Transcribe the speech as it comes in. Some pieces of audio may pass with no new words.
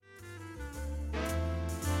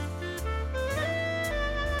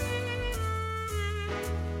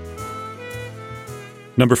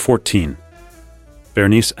Number 14.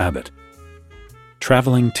 Berenice Abbott.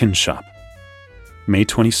 Traveling Tin Shop. May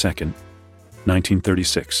 22nd,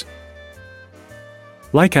 1936.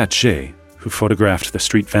 Like Atget, who photographed the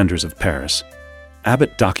street vendors of Paris,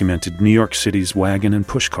 Abbott documented New York City's wagon and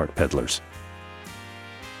pushcart peddlers.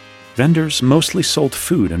 Vendors mostly sold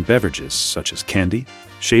food and beverages such as candy,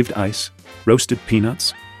 shaved ice, roasted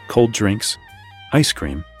peanuts, cold drinks, ice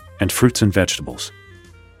cream, and fruits and vegetables.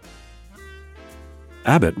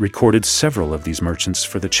 Abbott recorded several of these merchants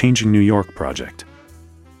for the Changing New York project.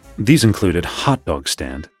 These included Hot Dog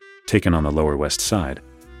Stand, taken on the Lower West Side,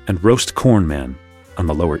 and Roast Corn Man on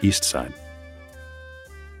the Lower East Side.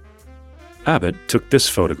 Abbott took this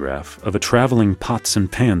photograph of a traveling pots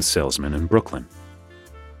and pans salesman in Brooklyn.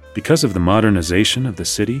 Because of the modernization of the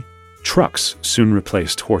city, trucks soon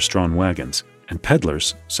replaced horse-drawn wagons, and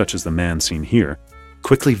peddlers, such as the man seen here,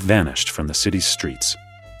 quickly vanished from the city's streets.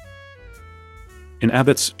 In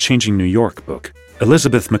Abbott's Changing New York book,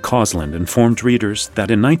 Elizabeth McCausland informed readers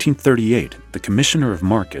that in 1938, the Commissioner of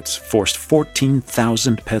Markets forced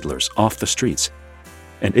 14,000 peddlers off the streets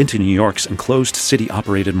and into New York's enclosed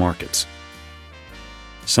city-operated markets.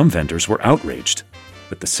 Some vendors were outraged,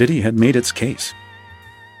 but the city had made its case.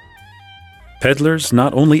 Peddlers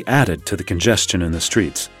not only added to the congestion in the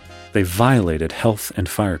streets, they violated health and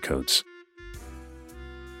fire codes.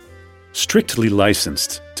 Strictly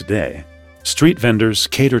licensed today, street vendors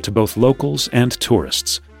cater to both locals and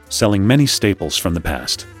tourists, selling many staples from the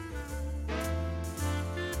past.